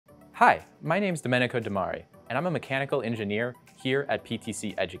Hi, my name's Domenico Damari, and I'm a mechanical engineer here at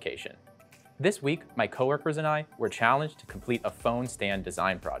PTC Education. This week, my coworkers and I were challenged to complete a phone stand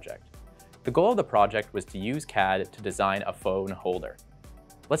design project. The goal of the project was to use CAD to design a phone holder.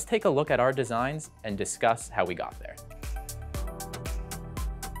 Let's take a look at our designs and discuss how we got there.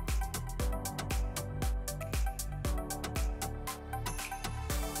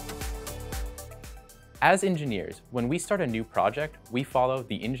 As engineers, when we start a new project, we follow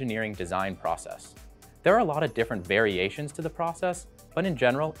the engineering design process. There are a lot of different variations to the process, but in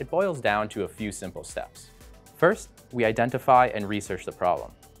general, it boils down to a few simple steps. First, we identify and research the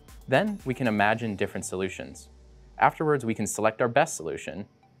problem. Then, we can imagine different solutions. Afterwards, we can select our best solution,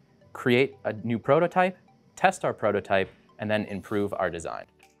 create a new prototype, test our prototype, and then improve our design.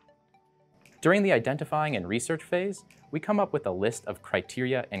 During the identifying and research phase, we come up with a list of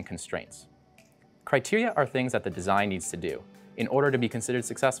criteria and constraints. Criteria are things that the design needs to do in order to be considered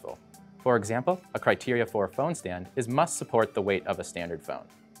successful. For example, a criteria for a phone stand is must support the weight of a standard phone.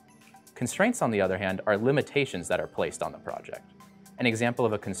 Constraints, on the other hand, are limitations that are placed on the project. An example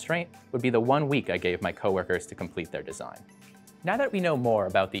of a constraint would be the 1 week I gave my coworkers to complete their design. Now that we know more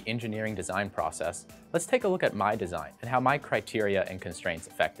about the engineering design process, let's take a look at my design and how my criteria and constraints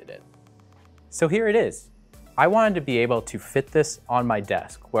affected it. So here it is. I wanted to be able to fit this on my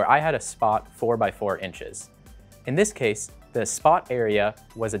desk where I had a spot 4 by 4 inches. In this case, the spot area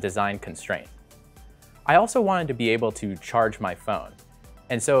was a design constraint. I also wanted to be able to charge my phone.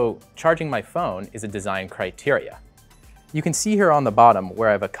 And so charging my phone is a design criteria. You can see here on the bottom where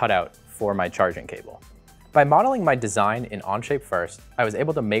I have a cutout for my charging cable. By modeling my design in Onshape first, I was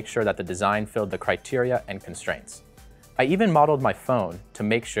able to make sure that the design filled the criteria and constraints. I even modeled my phone to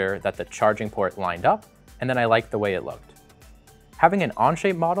make sure that the charging port lined up, and then I liked the way it looked. Having an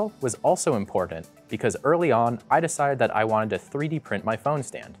Onshape model was also important because early on, I decided that I wanted to 3D print my phone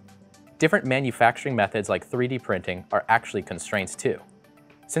stand. Different manufacturing methods like 3D printing are actually constraints too.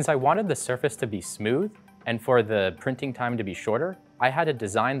 Since I wanted the surface to be smooth and for the printing time to be shorter, I had to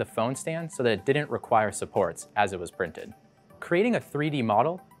design the phone stand so that it didn't require supports as it was printed. Creating a 3D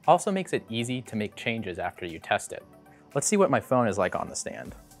model also makes it easy to make changes after you test it. Let's see what my phone is like on the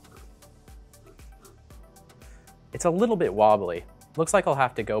stand. It's a little bit wobbly. Looks like I'll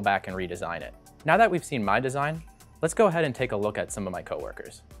have to go back and redesign it. Now that we've seen my design, let's go ahead and take a look at some of my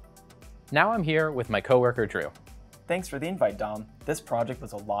coworkers. Now I'm here with my coworker, Drew. Thanks for the invite, Dom. This project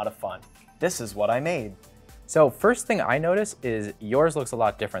was a lot of fun. This is what I made. So first thing I noticed is yours looks a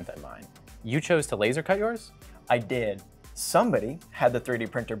lot different than mine. You chose to laser cut yours? I did. Somebody had the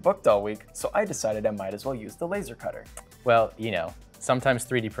 3D printer booked all week, so I decided I might as well use the laser cutter. Well, you know, sometimes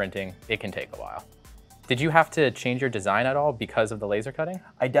 3D printing, it can take a while. Did you have to change your design at all because of the laser cutting?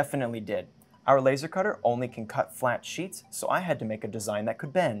 I definitely did. Our laser cutter only can cut flat sheets, so I had to make a design that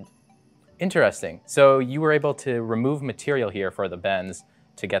could bend. Interesting. So you were able to remove material here for the bends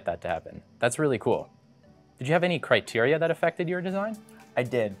to get that to happen. That's really cool. Did you have any criteria that affected your design? I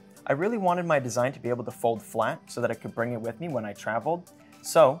did. I really wanted my design to be able to fold flat so that I could bring it with me when I traveled.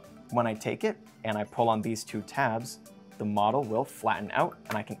 So when I take it and I pull on these 2 tabs, the model will flatten out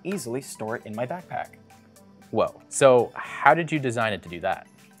and I can easily store it in my backpack. Whoa, so how did you design it to do that?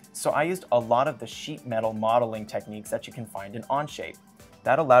 So I used a lot of the sheet metal modeling techniques that you can find in Onshape.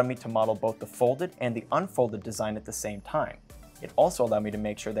 That allowed me to model both the folded and the unfolded design at the same time. It also allowed me to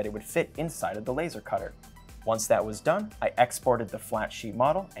make sure that it would fit inside of the laser cutter. Once that was done, I exported the flat sheet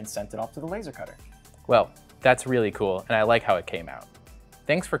model and sent it off to the laser cutter. Well, that's really cool, and I like how it came out.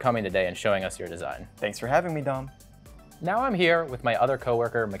 Thanks for coming today and showing us your design. Thanks for having me, Dom. Now I'm here with my other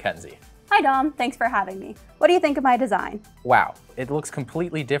coworker, Mackenzie. Hi Dom, thanks for having me. What do you think of my design? Wow, it looks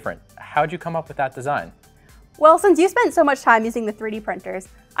completely different. How'd you come up with that design? Well, since you spent so much time using the 3D printers,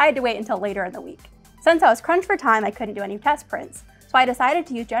 I had to wait until later in the week. Since I was crunched for time, I couldn't do any test prints, so I decided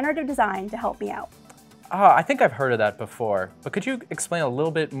to use generative design to help me out. I think I've heard of that before, but could you explain a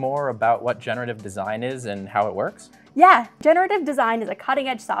little bit more about what generative design is and how it works? Yeah, generative design is a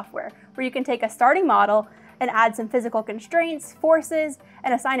cutting-edge software where you can take a starting model and add some physical constraints, forces,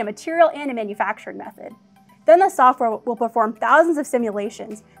 and assign a material and a manufacturing method. Then the software will perform thousands of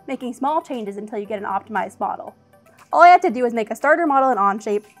simulations, making small changes until you get an optimized model. All I have to do is make a starter model in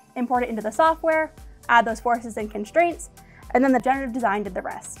Onshape, import it into the software, add those forces and constraints, and then the generative design did the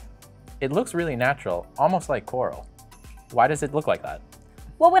rest. It looks really natural, almost like coral. Why does it look like that?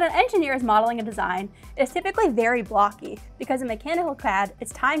 Well, when an engineer is modeling a design, it's typically very blocky because in mechanical CAD,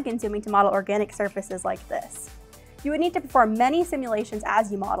 it's time-consuming to model organic surfaces like this. You would need to perform many simulations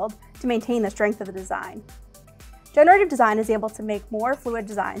as you modeled to maintain the strength of the design. Generative design is able to make more fluid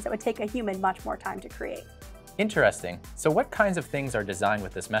designs that would take a human much more time to create. Interesting. So what kinds of things are designed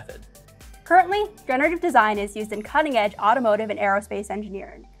with this method? Currently, generative design is used in cutting-edge automotive and aerospace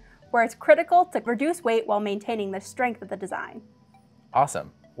engineering, where it's critical to reduce weight while maintaining the strength of the design.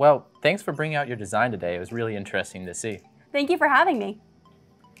 Awesome. Well, thanks for bringing out your design today. It was really interesting to see. Thank you for having me.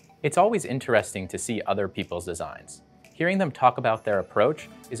 It's always interesting to see other people's designs. Hearing them talk about their approach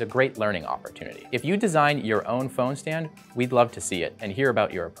is a great learning opportunity. If you design your own phone stand, we'd love to see it and hear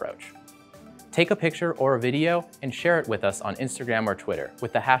about your approach. Take a picture or a video and share it with us on Instagram or Twitter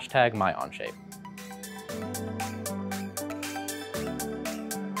with the hashtag #MyOnshape.